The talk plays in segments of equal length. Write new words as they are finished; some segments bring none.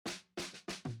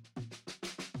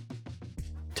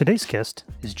Today's guest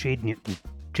is Jade Newton.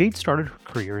 Jade started her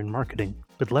career in marketing,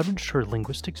 but leveraged her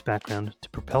linguistics background to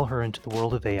propel her into the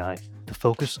world of AI, to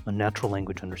focus on natural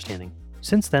language understanding.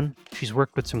 Since then, she's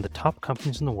worked with some of the top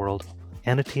companies in the world,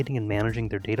 annotating and managing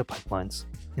their data pipelines.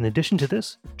 In addition to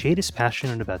this, Jade is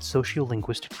passionate about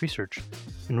sociolinguistic research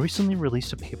and recently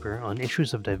released a paper on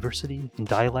issues of diversity in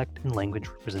dialect and language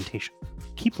representation.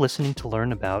 Keep listening to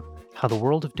learn about how the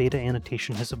world of data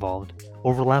annotation has evolved,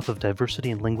 overlap of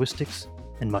diversity in linguistics,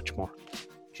 and much more.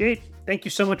 Jade, thank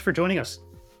you so much for joining us.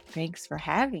 Thanks for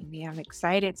having me. I'm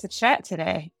excited to chat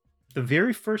today. The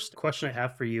very first question I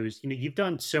have for you is, you've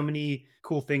done so many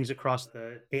cool things across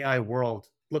the AI world.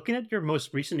 Looking at your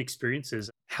most recent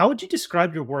experiences, how would you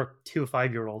describe your work to a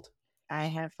 5-year-old? I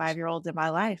have 5-year-olds in my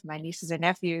life, my nieces and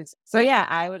nephews. So yeah,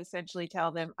 I would essentially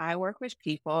tell them I work with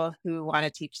people who want to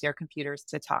teach their computers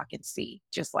to talk and see,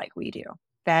 just like we do.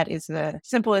 That is the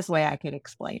simplest way I could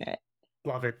explain it.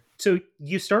 Love it. So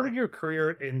you started your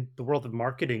career in the world of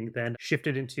marketing, then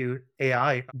shifted into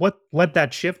AI. What led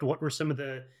that shift? What were some of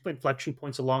the inflection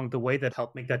points along the way that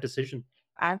helped make that decision?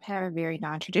 I've had a very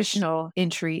non-traditional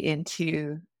entry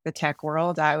into the tech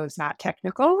world. I was not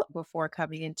technical before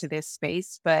coming into this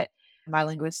space, but my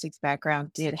linguistics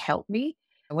background did help me.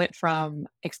 I went from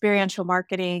experiential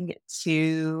marketing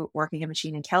to working in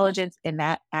machine intelligence, and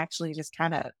that actually just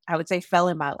kind of, I would say, fell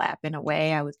in my lap in a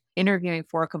way. I was interviewing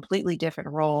for a completely different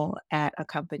role at a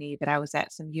company that I was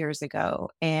at some years ago.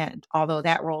 And although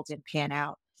that role didn't pan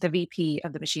out, the VP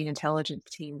of the machine intelligence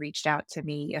team reached out to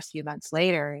me a few months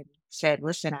later and said,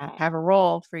 listen, I have a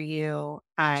role for you.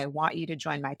 I want you to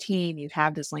join my team. You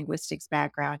have this linguistics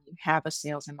background. You have a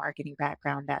sales and marketing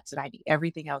background. That's what I need.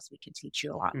 Everything else we can teach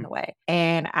you along Hmm. the way.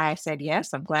 And I said,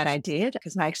 yes, I'm glad I did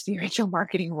because my experiential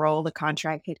marketing role, the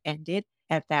contract had ended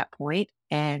at that point.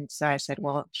 And so I said,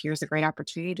 well, here's a great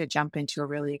opportunity to jump into a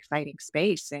really exciting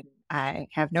space. And I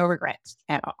have no regrets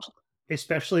at all.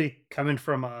 Especially coming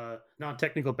from a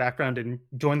non-technical background and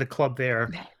joined the club there.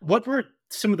 What were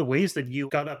some of the ways that you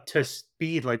got up to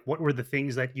speed? Like, what were the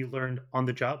things that you learned on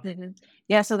the job? Mhm.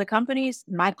 Yeah, so the companies,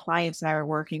 my clients that I were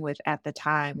working with at the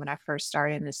time when I first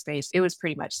started in this space, it was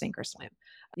pretty much sink or swim.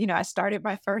 I started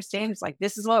my first day and it's like,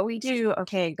 this is what we do.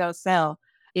 Okay, go sell.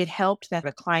 It helped that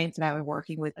the clients that I was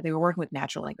working with, they were working with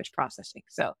natural language processing.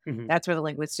 So Mhm. that's where the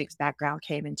linguistics background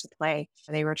came into play.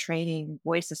 They were training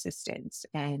voice assistants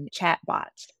and chat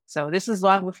bots. So this is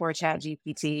long before Chat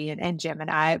GPT and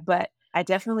Gemini, but I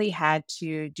definitely had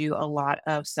to do a lot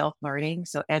of self learning.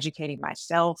 So, educating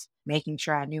myself, making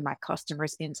sure I knew my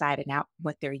customers inside and out,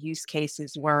 what their use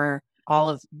cases were, all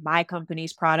of my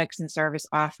company's products and service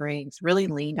offerings, really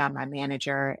leaned on my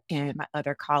manager and my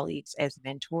other colleagues as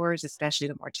mentors, especially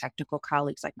the more technical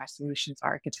colleagues like my solutions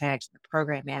architects, the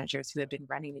program managers who have been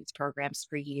running these programs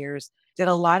for years. Did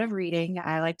a lot of reading.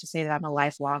 I like to say that I'm a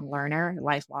lifelong learner, a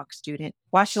lifelong student.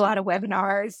 Watched a lot of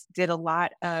webinars, did a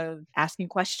lot of asking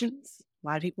questions. A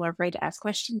lot of people are afraid to ask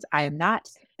questions. I am not.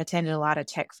 Attended a lot of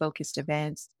tech focused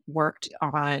events, worked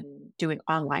on doing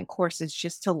online courses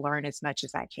just to learn as much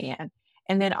as I can.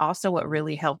 And then also, what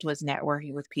really helped was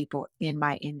networking with people in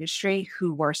my industry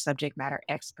who were subject matter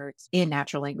experts in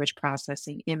natural language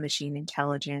processing, in machine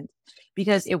intelligence,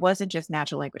 because it wasn't just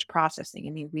natural language processing.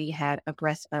 I mean, we had a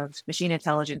breadth of machine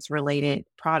intelligence related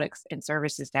products and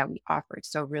services that we offered.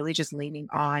 So, really just leaning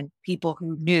on people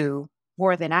who knew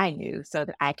more than I knew so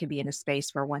that I could be in a space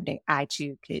where one day I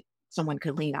too could, someone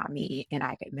could lean on me and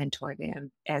I could mentor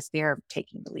them as they're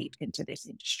taking the leap into this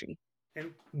industry.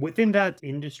 And within that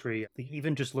industry,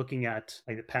 even just looking at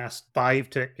like the past 5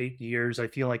 to 8 years, I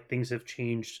feel like things have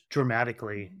changed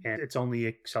dramatically and it's only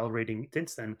accelerating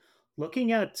since then.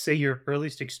 Looking at, say, your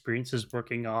earliest experiences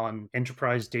working on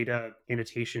enterprise data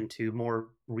annotation to more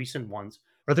recent ones,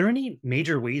 are there any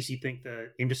major ways you think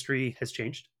the industry has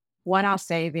changed? One, I'll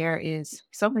say there is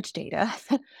so much data.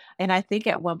 And I think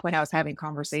at one point I was having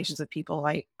conversations with people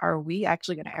like, are we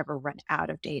actually going to ever run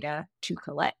out of data to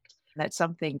collect? That's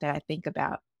something that I think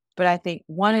about. But I think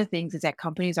one of the things is that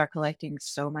companies are collecting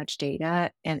so much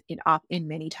data. And in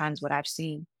many times, what I've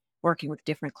seen working with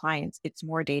different clients, it's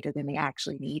more data than they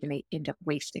actually need, and they end up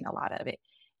wasting a lot of it.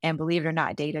 And believe it or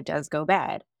not, data does go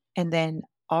bad. And then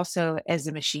also, as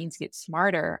the machines get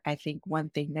smarter, I think one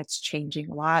thing that's changing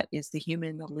a lot is the human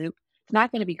in the loop. It's not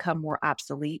going to become more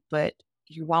obsolete, but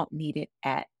you won't need it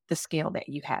at the scale that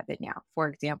you have it now. For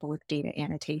example, with data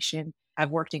annotation, I've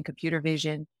worked in computer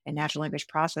vision and natural language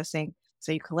processing.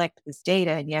 So you collect this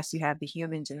data, and yes, you have the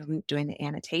humans in the loop doing the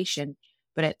annotation,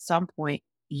 but at some point,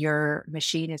 your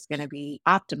machine is going to be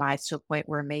optimized to a point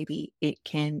where maybe it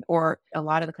can, or a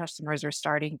lot of the customers are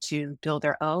starting to build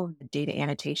their own data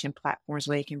annotation platforms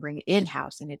where they can bring it in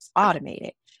house and it's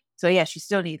automated. So yes, you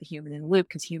still need the human in the loop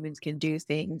because humans can do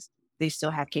things. They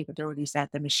still have capabilities that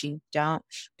the machines don't,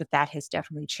 but that has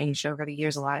definitely changed over the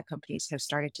years. A lot of companies have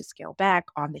started to scale back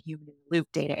on the human in the loop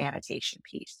data annotation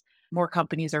piece. More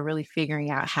companies are really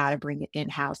figuring out how to bring it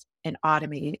in-house and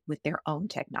automate it with their own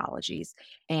technologies.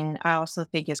 And I also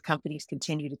think as companies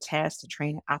continue to test and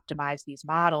train and optimize these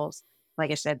models, like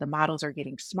I said, the models are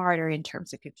getting smarter in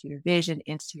terms of computer vision,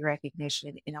 instant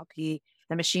recognition, NLP.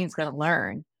 The machine's going to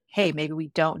learn, hey, maybe we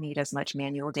don't need as much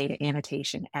manual data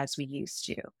annotation as we used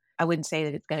to. I wouldn't say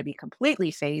that it's going to be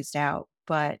completely phased out,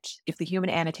 but if the human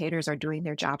annotators are doing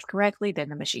their jobs correctly, then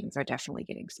the machines are definitely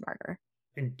getting smarter.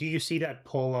 And do you see that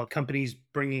pull of companies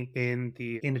bringing in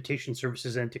the annotation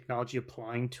services and technology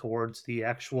applying towards the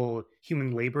actual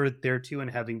human labor there too,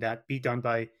 and having that be done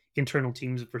by internal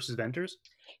teams versus vendors?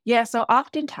 Yeah, so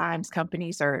oftentimes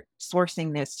companies are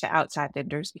sourcing this to outside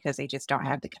vendors because they just don't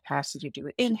have the capacity to do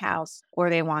it in-house, or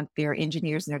they want their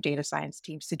engineers and their data science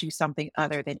teams to do something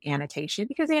other than annotation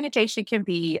because annotation can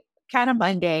be kind of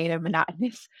mundane and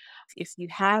monotonous. If you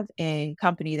have a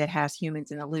company that has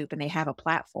humans in the loop and they have a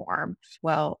platform,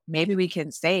 well, maybe we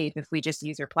can save if we just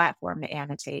use your platform to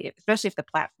annotate it, especially if the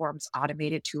platform's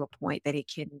automated to a point that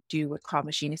it can do what's called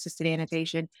machine assisted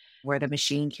annotation, where the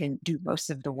machine can do most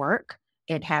of the work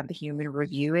and have the human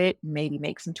review it, maybe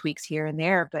make some tweaks here and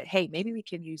there. But hey, maybe we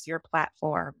can use your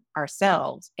platform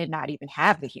ourselves and not even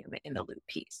have the human in the loop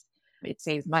piece. It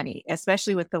saves money,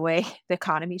 especially with the way the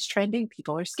economy's trending.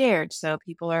 People are scared. So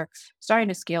people are starting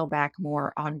to scale back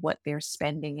more on what they're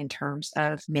spending in terms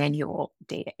of manual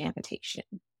data annotation.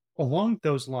 Along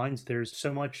those lines, there's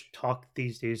so much talk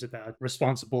these days about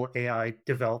responsible AI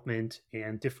development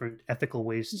and different ethical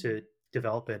ways to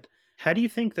develop it. How do you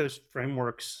think those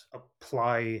frameworks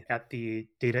apply at the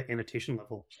data annotation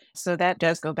level? So that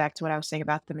does go back to what I was saying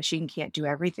about the machine can't do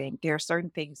everything. There are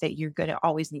certain things that you're going to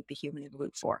always need the human in the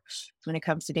loop for. So when it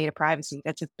comes to data privacy,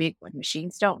 that's a big one.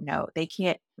 Machines don't know. They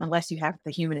can't, unless you have the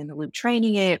human in the loop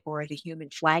training it or the human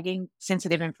flagging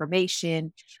sensitive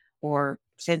information or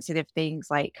sensitive things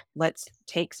like, let's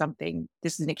take something.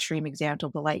 This is an extreme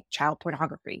example, but like child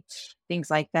pornography,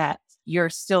 things like that.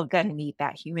 You're still going to need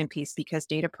that human piece because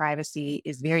data privacy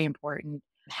is very important.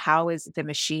 How is the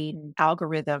machine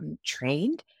algorithm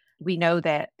trained? We know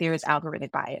that there is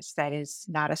algorithmic bias. That is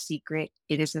not a secret.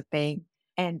 It is a thing.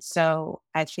 And so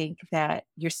I think that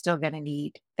you're still going to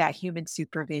need that human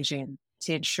supervision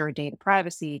to ensure data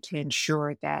privacy, to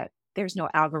ensure that there's no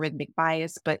algorithmic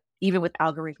bias. But even with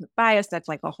algorithmic bias, that's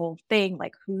like a whole thing.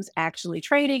 Like, who's actually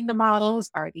training the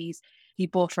models? Are these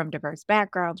people from diverse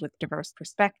backgrounds with diverse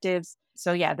perspectives?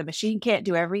 So, yeah, the machine can't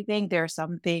do everything. There are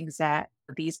some things that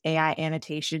these AI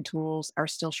annotation tools are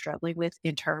still struggling with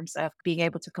in terms of being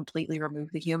able to completely remove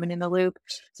the human in the loop.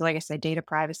 So, like I said, data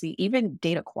privacy, even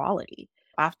data quality.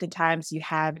 Oftentimes, you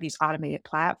have these automated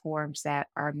platforms that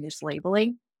are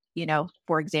mislabeling.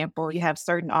 For example, you have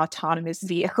certain autonomous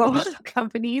vehicle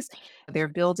companies, they're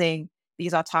building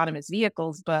these autonomous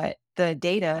vehicles, but the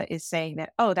data is saying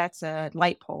that, oh, that's a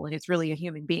light pole and it's really a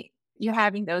human being. You're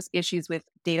having those issues with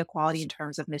data quality in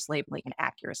terms of mislabeling and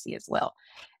accuracy as well.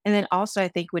 And then also, I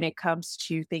think when it comes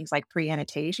to things like pre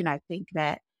annotation, I think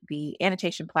that the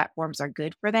annotation platforms are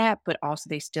good for that, but also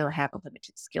they still have a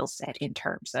limited skill set in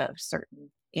terms of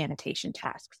certain annotation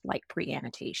tasks like pre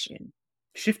annotation.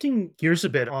 Shifting gears a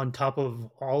bit on top of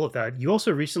all of that, you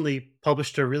also recently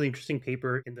published a really interesting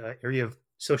paper in the area of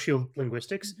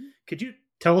sociolinguistics. Could you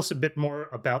tell us a bit more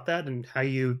about that and how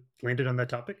you landed on that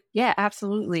topic? Yeah,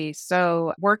 absolutely.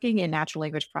 So, working in natural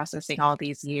language processing all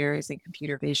these years in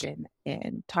computer vision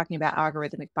and talking about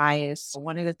algorithmic bias,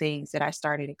 one of the things that I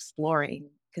started exploring,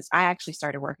 because I actually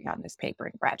started working on this paper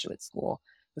in graduate school,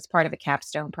 was part of a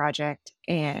capstone project.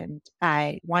 And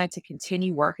I wanted to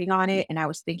continue working on it. And I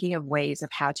was thinking of ways of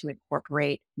how to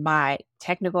incorporate my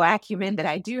technical acumen that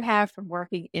I do have from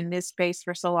working in this space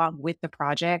for so long with the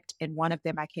project. And one of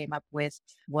them I came up with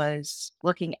was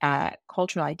looking at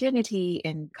cultural identity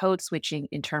and code switching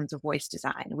in terms of voice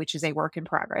design, which is a work in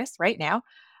progress right now.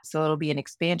 So it'll be an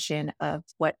expansion of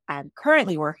what I'm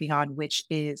currently working on, which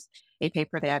is a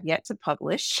paper that I've yet to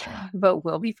publish, but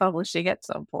will be publishing at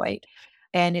some point.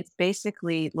 And it's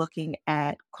basically looking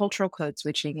at cultural code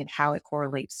switching and how it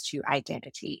correlates to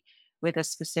identity, with a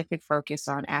specific focus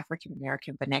on African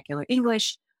American vernacular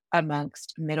English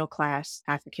amongst middle class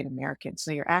African Americans.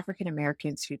 So, your African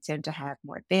Americans who tend to have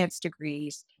more advanced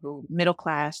degrees, who middle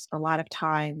class, a lot of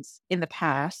times in the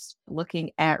past,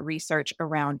 looking at research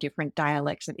around different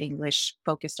dialects of English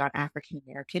focused on African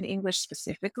American English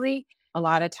specifically. A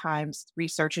lot of times,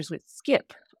 researchers would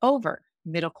skip over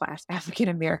middle class African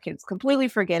Americans, completely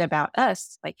forget about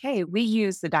us. Like, hey, we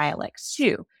use the dialects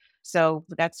too. So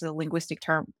that's a linguistic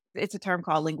term. It's a term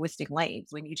called linguistic lanes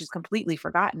when you just completely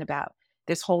forgotten about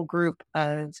this whole group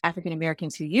of African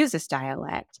Americans who use this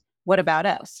dialect. What about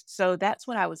us? So that's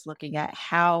what I was looking at,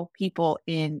 how people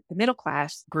in the middle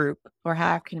class group or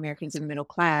how African Americans in the middle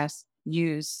class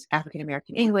use African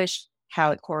American English,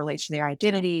 how it correlates to their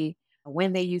identity,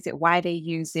 when they use it, why they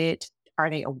use it, are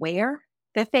they aware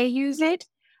that they use it?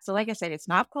 So, like I said, it's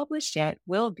not published yet,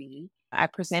 will be. I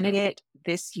presented it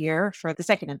this year for the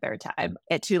second and third time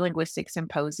at two linguistic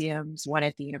symposiums, one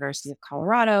at the University of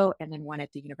Colorado and then one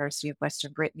at the University of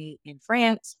Western Brittany in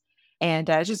France. And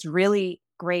it's just really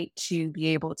great to be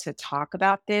able to talk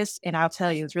about this. And I'll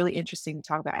tell you, it's really interesting to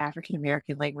talk about African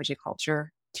American language and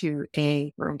culture to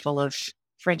a room full of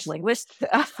French linguists.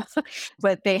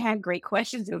 But they had great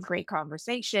questions. It was great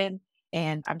conversation.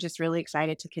 And I'm just really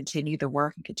excited to continue the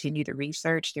work and continue the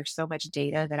research. There's so much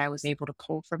data that I was able to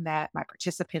pull from that. My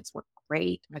participants were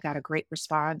great. I got a great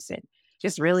response and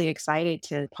just really excited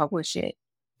to publish it.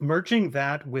 Merging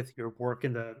that with your work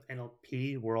in the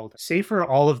NLP world, say for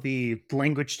all of the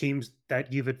language teams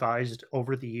that you've advised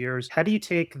over the years, how do you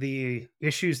take the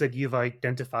issues that you've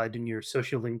identified in your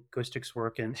sociolinguistics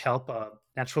work and help a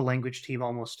natural language team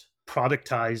almost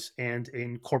productize and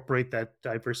incorporate that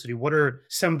diversity? What are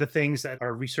some of the things that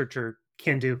a researcher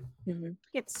can do?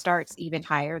 It starts even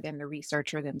higher than the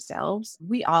researcher themselves.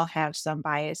 We all have some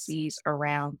biases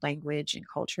around language and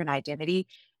culture and identity.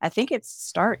 I think it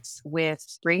starts with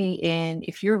bringing in,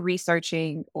 if you're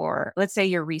researching, or let's say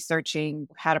you're researching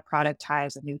how to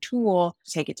productize a new tool,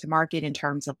 take it to market in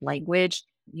terms of language,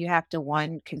 you have to,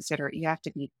 one, consider you have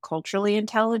to be culturally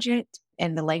intelligent.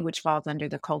 And the language falls under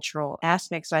the cultural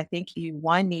aspect. So I think you,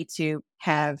 one, need to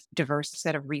have diverse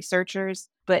set of researchers,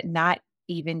 but not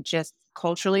even just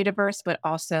culturally diverse, but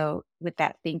also with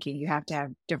that thinking, you have to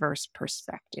have diverse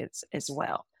perspectives as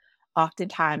well.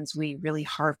 Oftentimes, we really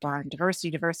harp on diversity,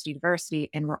 diversity, diversity,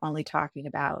 and we're only talking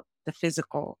about the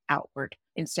physical outward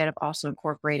instead of also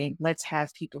incorporating, let's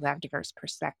have people who have diverse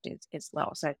perspectives as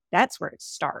well. So that's where it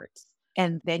starts.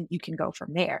 And then you can go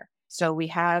from there. So we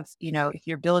have, if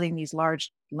you're building these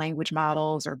large language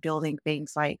models or building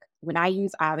things like when I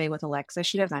use Aave with Alexa,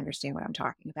 she doesn't understand what I'm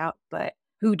talking about, but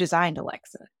who designed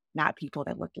Alexa? Not people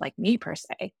that look like me per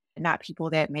se, not people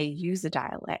that may use the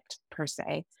dialect per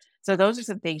se. So those are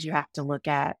some things you have to look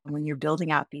at when you're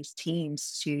building out these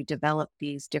teams to develop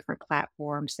these different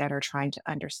platforms that are trying to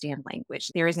understand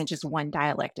language. There isn't just one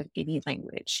dialect of any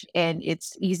language. And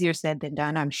it's easier said than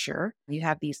done, I'm sure. You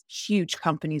have these huge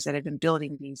companies that have been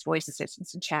building these voice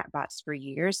assistants and chatbots for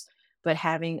years, but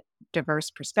having diverse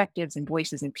perspectives and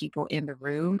voices and people in the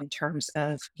room in terms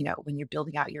of, when you're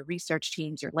building out your research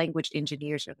teams, your language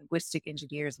engineers, your linguistic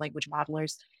engineers, language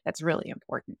modelers, that's really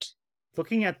important.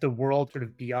 Looking at the world sort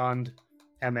of beyond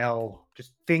ML,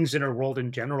 just things in our world in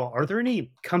general, are there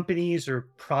any companies or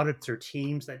products or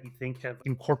teams that you think have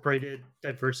incorporated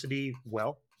diversity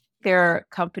well? There are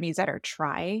companies that are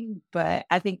trying, but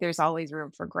I think there's always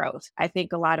room for growth. I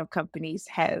think a lot of companies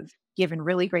have given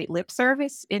really great lip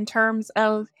service in terms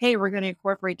of, hey, we're going to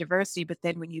incorporate diversity. But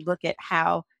then when you look at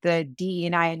how the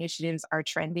DEI initiatives are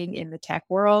trending in the tech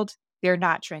world, they're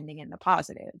not trending in the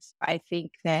positives. I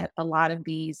think that a lot of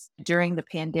these during the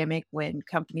pandemic, when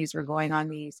companies were going on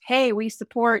these, hey, we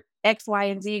support X, Y,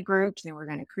 and Z groups, and we're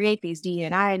going to create these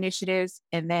DNI initiatives.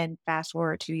 And then fast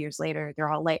forward 2 years later,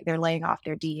 they're laying off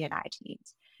their DNI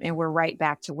teams, and we're right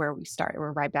back to where we started.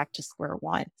 We're right back to square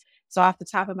one. So off the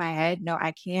top of my head, no,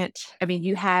 I can't. I mean,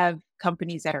 you have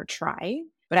companies that are trying,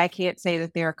 but I can't say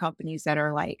that there are companies that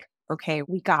are like, okay,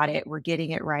 we got it. We're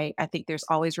getting it right. I think there's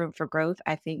always room for growth.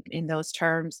 I think in those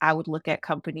terms, I would look at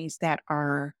companies that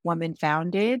are woman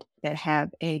founded, that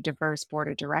have a diverse board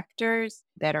of directors,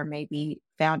 that are maybe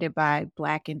founded by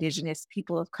Black, Indigenous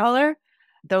people of color.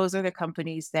 Those are the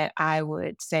companies that I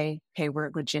would say, hey, we're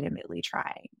legitimately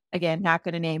trying. Again, not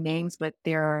going to name names, but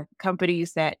there are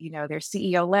companies that, their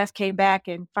CEO left, came back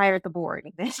and fired the board,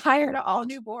 and then hired an all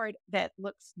new board that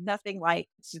looks nothing like,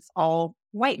 it's just all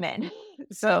white men.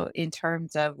 So, in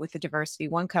terms of with the diversity,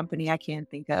 one company I can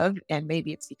think of, and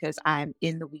maybe it's because I'm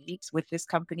in the weeds with this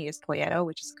company, is Poyetto,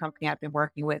 which is a company I've been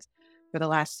working with for the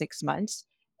last 6 months.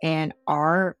 And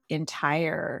our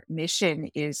entire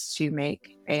mission is to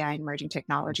make AI and emerging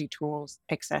technology tools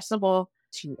accessible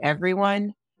to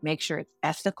everyone, make sure it's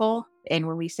ethical. And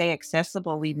when we say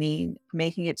accessible, we mean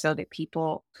making it so that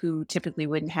people who typically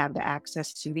wouldn't have the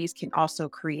access to these can also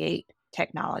create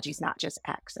technologies, not just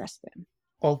access them.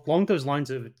 Well, along those lines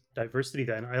of diversity,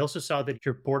 then, I also saw that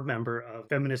you're board member of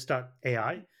Feminist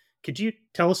AI. Could you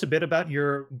tell us a bit about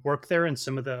your work there and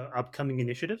some of the upcoming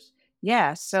initiatives?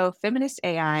 Yeah, so Feminist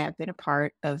AI, I've been a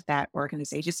part of that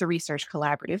organization. It's a research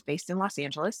collaborative based in Los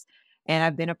Angeles. And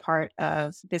I've been a part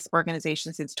of this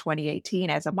organization since 2018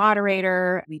 as a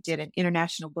moderator. We did an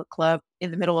international book club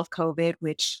in the middle of COVID,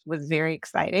 which was very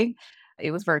exciting. It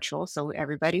was virtual, so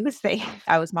everybody was safe.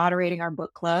 I was moderating our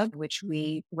book club, which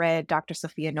we read Dr.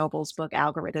 Sophia Noble's book,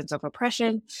 Algorithms of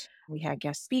Oppression. We had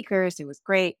guest speakers. It was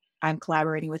great. I'm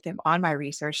collaborating with them on my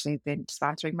research. They've been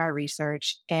sponsoring my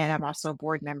research, and I'm also a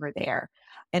board member there.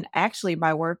 And actually,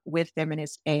 my work with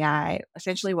Feminist AI,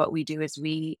 essentially what we do is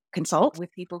we consult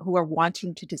with people who are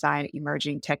wanting to design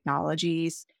emerging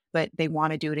technologies, but they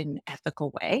want to do it in an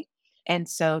ethical way. And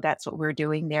so that's what we're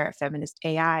doing there at Feminist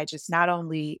AI, just not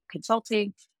only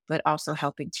consulting, but also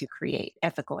helping to create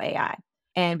ethical AI.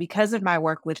 And because of my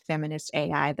work with Feminist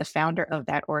AI, the founder of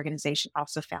that organization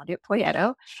also founded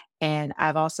Poyetto. And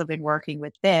I've also been working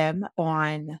with them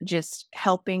on just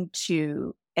helping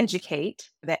to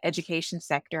educate the education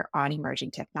sector on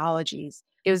emerging technologies.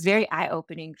 It was very eye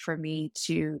opening for me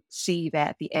to see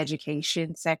that the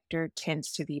education sector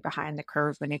tends to be behind the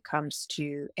curve when it comes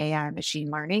to AI and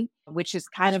machine learning, which is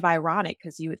kind of ironic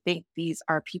because you would think these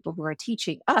are people who are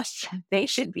teaching us. They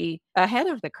should be ahead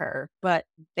of the curve, but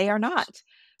they are not.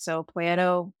 So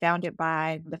Poyetto, founded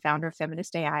by the founder of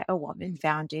Feminist AI, a woman,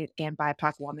 founded and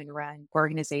BIPOC woman-run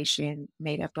organization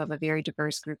made up of a very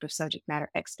diverse group of subject matter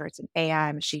experts in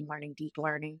AI, machine learning, deep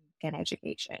learning, and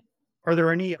education. Are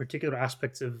there any particular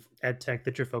aspects of EdTech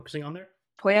that you're focusing on there?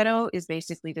 Poyetto is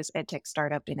basically this edtech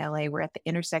startup in LA. We're at the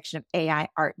intersection of AI,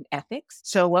 art, and ethics.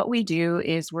 So, what we do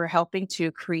is we're helping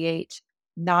to create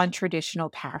non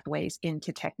traditional pathways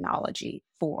into technology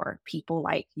for people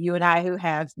like you and I who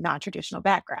have non traditional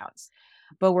backgrounds.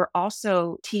 But we're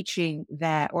also teaching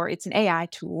that, or it's an AI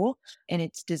tool, and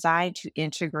it's designed to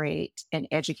integrate and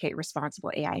educate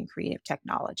responsible AI and creative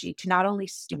technology to not only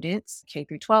students, K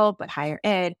through 12, but higher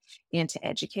ed, and to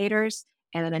educators.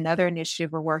 And then another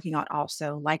initiative we're working on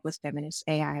also, like with Feminist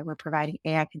AI, we're providing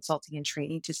AI consulting and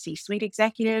training to C-suite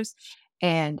executives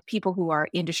and people who are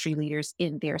industry leaders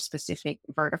in their specific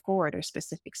vertical or their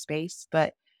specific space.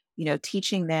 But,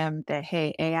 teaching them that,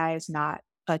 hey, AI is not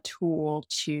a tool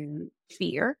to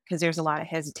fear because there's a lot of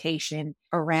hesitation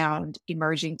around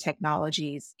emerging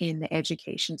technologies in the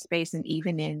education space and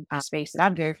even in a space that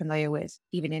I'm very familiar with,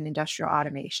 even in industrial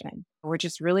automation. We're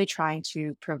just really trying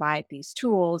to provide these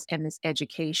tools and this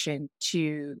education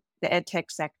to the ed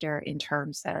tech sector in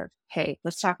terms of, hey,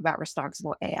 let's talk about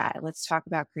responsible AI. Let's talk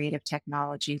about creative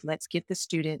technology. Let's get the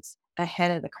students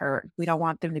ahead of the curve. We don't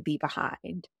want them to be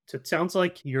behind. So it sounds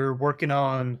like you're working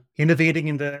on innovating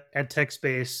in the EdTech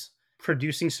space,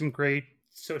 producing some great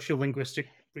sociolinguistic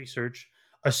research.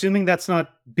 Assuming that's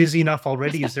not busy enough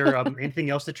already, is there anything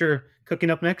else that you're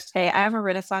cooking up next? Hey, I'm a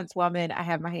Renaissance woman. I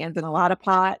have my hands in a lot of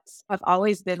pots. I've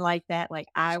always been like that. Like,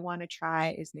 I want to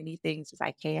try as many things as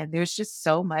I can. There's just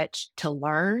so much to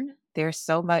learn. There's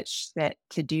so much that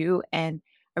to do. And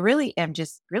I really am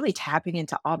just really tapping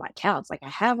into all my talents. Like, I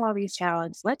have all these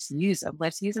talents. Let's use them.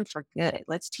 Let's use them for good.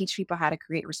 Let's teach people how to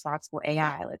create responsible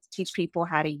AI. Let's teach people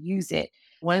how to use it.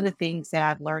 One of the things that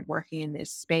I've learned working in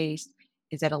this space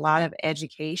is that a lot of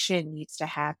education needs to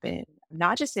happen,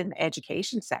 not just in the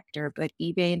education sector, but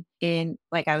even in,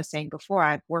 like I was saying before,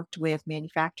 I've worked with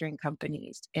manufacturing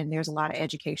companies and there's a lot of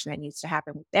education that needs to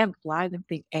happen with them. A lot of them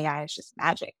think AI is just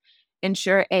magic. And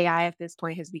sure, AI at this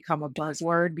point has become a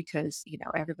buzzword because,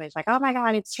 everybody's like, oh my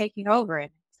God, it's taking over. And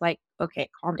it's like, okay,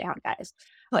 calm down, guys.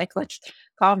 Like, let's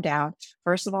calm down.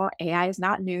 First of all, AI is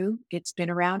not new. It's been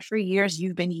around for years.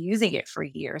 You've been using it for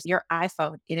years. Your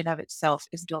iPhone, in and of itself,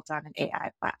 is built on an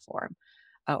AI platform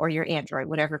or your Android,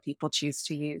 whatever people choose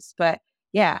to use. But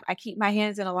yeah, I keep my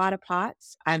hands in a lot of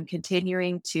pots. I'm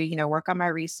continuing to, work on my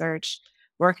research,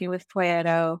 working with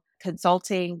Poyetto,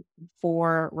 consulting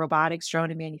for robotics, drone,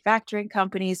 and manufacturing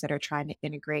companies that are trying to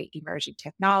integrate emerging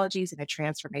technologies in a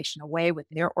transformational way with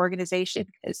their organization,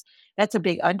 because that's a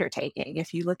big undertaking.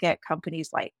 If you look at companies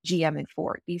like GM and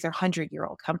Ford, these are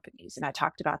 100-year-old companies. And I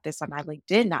talked about this on my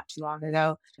LinkedIn not too long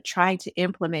ago, trying to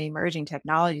implement emerging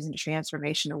technologies in a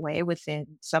transformational way within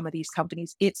some of these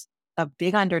companies. It's a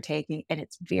big undertaking and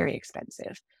it's very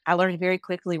expensive. I learned very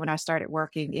quickly when I started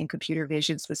working in computer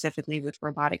vision, specifically with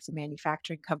robotics and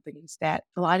manufacturing companies, that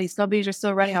a lot of these companies are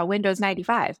still running on Windows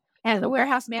 95. And the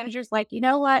warehouse manager's like, you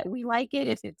know what? We like it.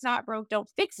 If it's not broke, don't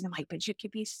fix it. I'm like, but you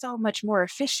could be so much more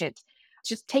efficient.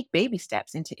 Just take baby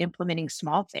steps into implementing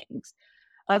small things.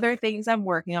 Other things I'm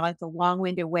working on, it's a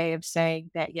long-winded way of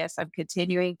saying that, yes, I'm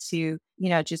continuing to,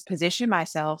 just position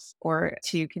myself or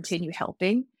to continue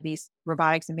helping these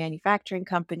robotics and manufacturing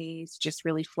companies just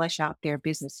really flesh out their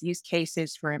business use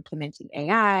cases for implementing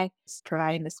AI,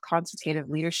 providing this consultative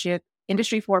leadership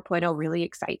Industry 4.0 really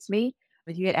excites me.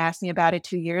 If you had asked me about it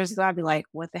 2 years ago, I'd be like,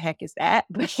 what the heck is that?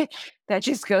 But that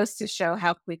just goes to show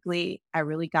how quickly I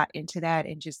really got into that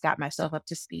and just got myself up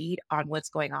to speed on what's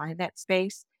going on in that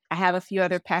space. I have a few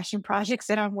other passion projects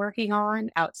that I'm working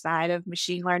on outside of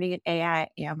machine learning and AI. I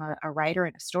am a writer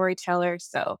and a storyteller.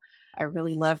 So I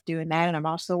really love doing that. And I'm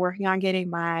also working on getting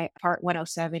my Part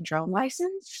 107 drone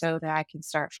license so that I can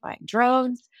start flying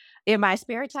drones. In my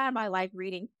spare time, I like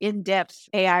reading in-depth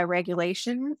AI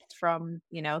regulations from,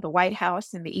 the White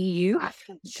House and the EU.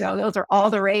 So those are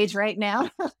all the rage right now.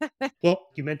 Well,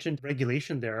 you mentioned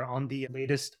regulation there on the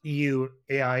latest EU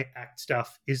AI Act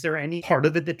stuff. Is there any part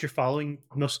of it that you're following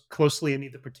most closely? Any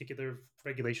of the particular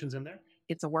regulations in there?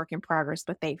 It's a work in progress,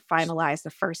 but they finalized the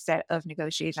first set of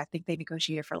negotiations. I think they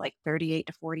negotiated for like 38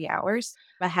 to 40 hours.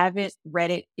 I haven't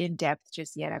read it in depth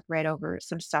just yet. I've read over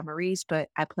some summaries, but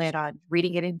I plan on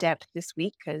reading it in depth this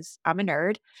week because I'm a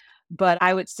nerd. But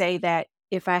I would say that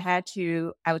if I had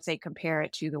to, I would say compare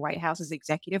it to the White House's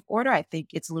executive order. I think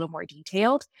it's a little more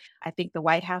detailed. I think the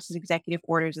White House's executive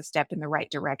order is a step in the right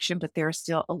direction, but there are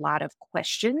still a lot of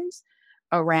questions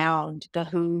around the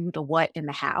who, the what, and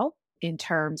the how in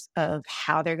terms of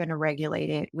how they're going to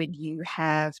regulate it when you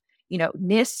have,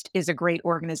 NIST is a great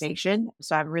organization.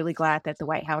 So I'm really glad that the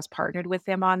White House partnered with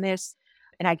them on this.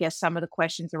 And I guess some of the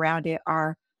questions around it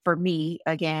are for me,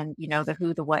 again, the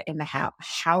who, the what, and the how.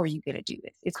 How are you going to do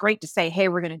this? It's great to say, hey,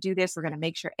 we're going to do this. We're going to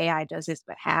make sure AI does this,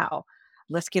 but how?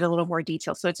 Let's get a little more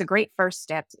detail. So it's a great first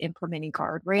step to implementing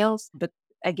guardrails. But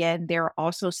again, there are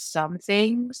also some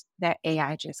things that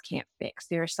AI just can't fix.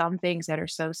 There are some things that are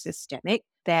so systemic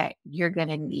that you're going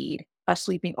to need a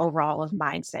sweeping overall of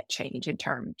mindset change in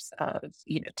terms of,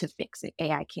 to fix it.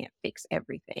 AI can't fix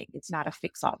everything. It's not a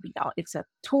fix all be all. It's a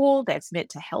tool that's meant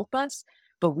to help us,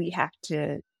 but we have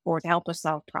to, or to help us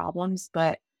solve problems,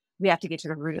 but we have to get to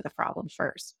the root of the problem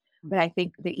first. But I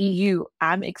think the EU,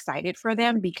 I'm excited for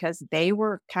them because they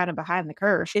were kind of behind the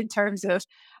curve in terms of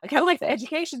kind of like the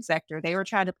education sector. They were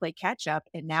trying to play catch up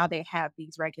and now they have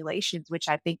these regulations, which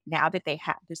I think now that they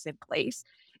have this in place,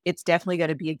 it's definitely going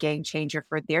to be a game changer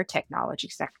for their technology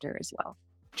sector as well.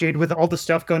 Jade, with all the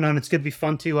stuff going on, it's going to be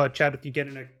fun to chat with you again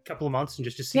in a couple of months and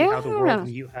just to see how the world and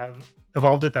you have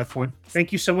evolved at that point.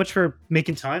 Thank you so much for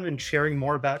making time and sharing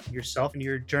more about yourself and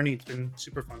your journey. It's been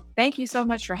super fun. Thank you so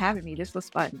much for having me. This was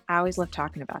fun. I always love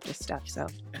talking about this stuff. So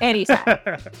anytime,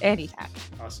 anytime.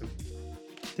 Awesome.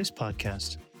 This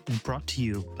podcast is brought to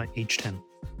you by H10.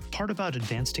 Part about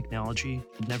advanced technology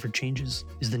that never changes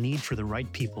is the need for the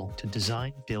right people to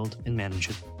design, build, and manage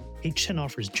it. H10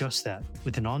 offers just that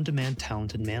with an on-demand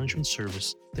talent and management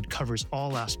service that covers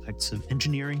all aspects of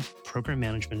engineering, program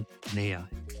management, and AI.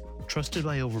 Trusted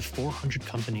by over 400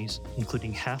 companies,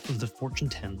 including half of the Fortune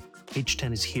 10,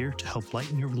 H10 is here to help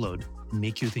lighten your load and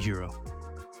make you the hero.